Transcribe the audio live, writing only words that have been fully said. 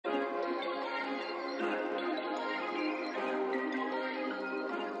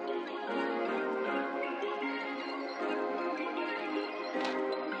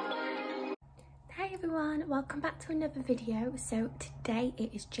welcome back to another video. So today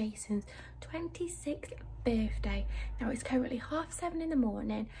it is Jason's 26th birthday. Now it's currently 7:30 in the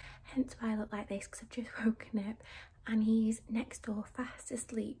morning, hence why I look like this, because I've just woken up and he's next door fast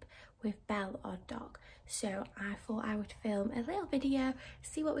asleep with Belle, our dog. So I thought I would film a little video,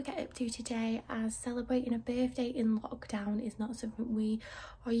 see what we get up to today, as celebrating a birthday in lockdown is not something we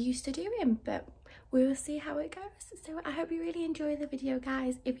are used to doing, but we will see how it goes. So I hope you really enjoy the video,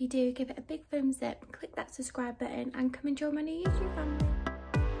 guys. If you do, give it a big thumbs up, click that subscribe button and come and join my new YouTube family.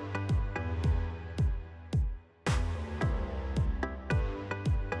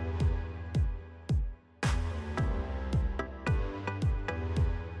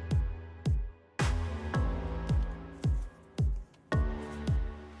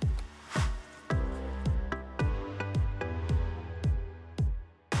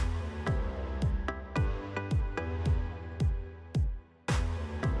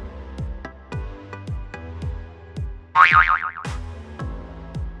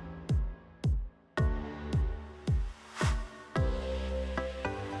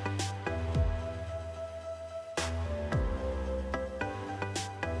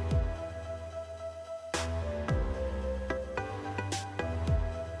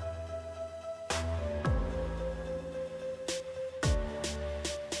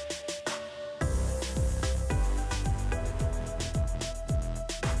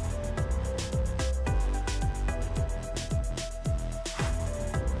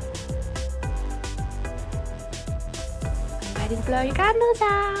 Ready to blow your candles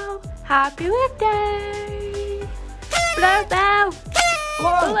out. Happy birthday! Blow bell!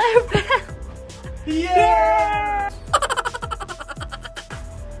 Whoa. Blow bell! Yeah!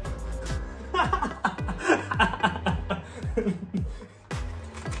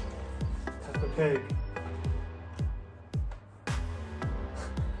 Peppa Pig.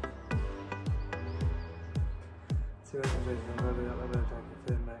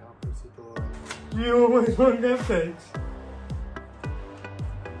 You always want cupcakes.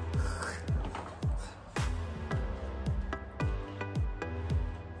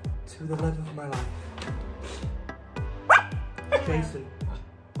 To the love of my life. Jason,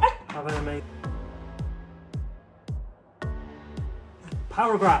 have an amazing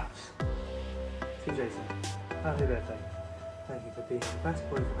paragraphs. To Jason, happy birthday. Thank you for being the best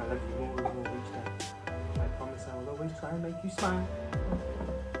boyfriend. I love you more and more each day. I promise I will always try and make you smile.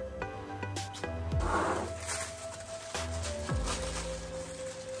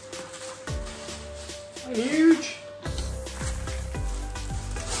 Huge.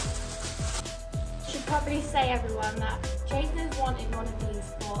 Should probably say, everyone, that Jason has wanted one of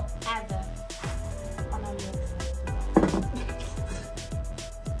these forever on our list.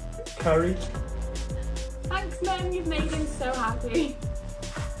 Curry. Thanks, Mum, you've made him so happy.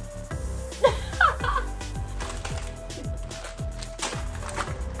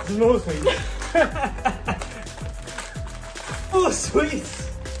 There's more sweets. More sweets.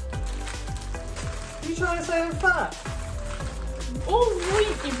 You trying to say I'm fat? All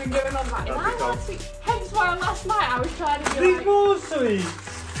week you've been going on about it. Last week, hence why last night I was trying to be These like... more sweets.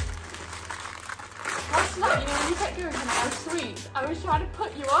 Last night, you know, when you kept going on about sweets, I was trying to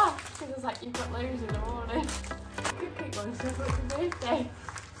put you off, because I was like, you've got loads in the morning. Cupcake ones, so for your birthday.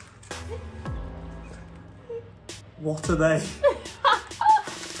 What are they?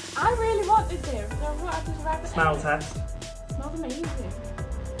 I really wanted them, so I thought I'd just wrap it in. Smell test. It smells amazing.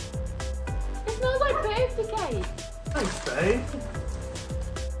 It smells like birthday cake. Thanks, babe.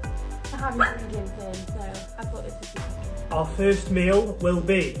 I have ingredients in, so I thought this would be good. Our first meal will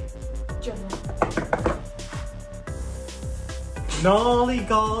be Jumbo. gnarly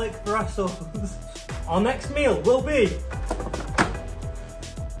garlic Brussels. Our next meal will be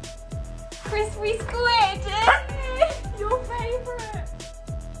Crispy squid! Your favourite!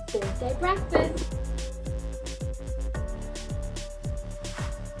 Birthday breakfast.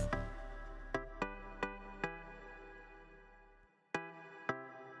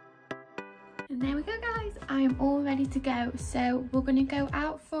 And there we go, guys. I am all ready to go. So we're going to go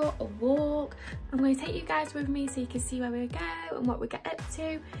out for a walk. I'm going to take you guys with me so you can see where we go and what we get up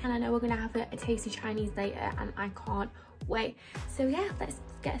to. And I know we're going to have a tasty Chinese later and I can't wait. So yeah, let's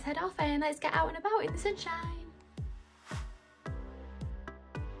get us head off and let's get out and about in the sunshine.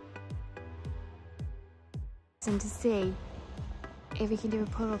 And to see if we can do a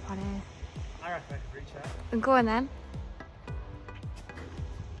pull up on here. I reckon I can reach out. And go on then.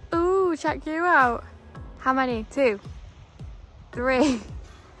 Ooh, check you out. How many? 2, 3.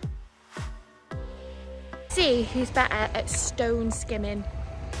 See who's better at stone skimming.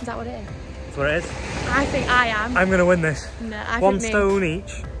 Is that what it is? That's what it is. I think I am. I'm going to win this. No, I One think stone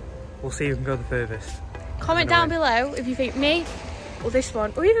each. We'll see who can go the furthest. Comment down below if you think me or this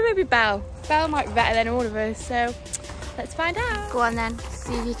one, or even maybe Belle. Belle might be better than all of us, so let's find out. Go on then,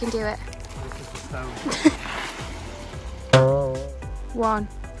 see if you can do it. One.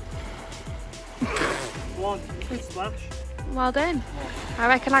 One. Good splash. Well done. I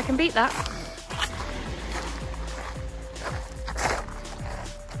reckon I can beat that.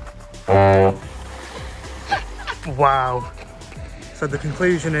 Wow. So the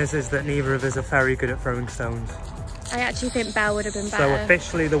conclusion is that neither of us are very good at throwing stones. I actually think Belle would have been better. So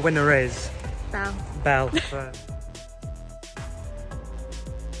officially the winner is Belle. Belle.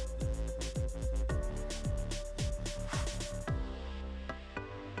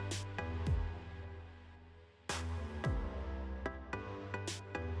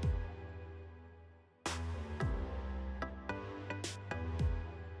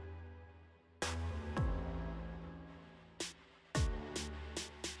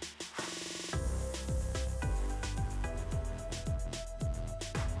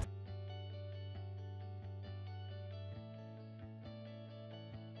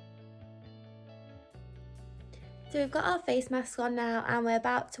 So we've got our face masks on now and we're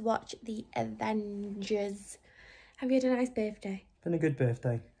about to watch The Avengers. Have you had a nice birthday? Been a good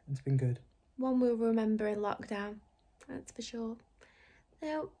birthday. It's been good. One we'll remember in lockdown, that's for sure.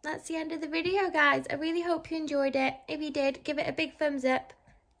 So that's the end of the video, guys. I really hope you enjoyed it. If you did, give it a big thumbs up.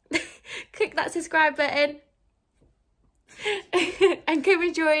 Click that subscribe button. And come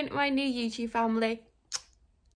and join my new YouTube family.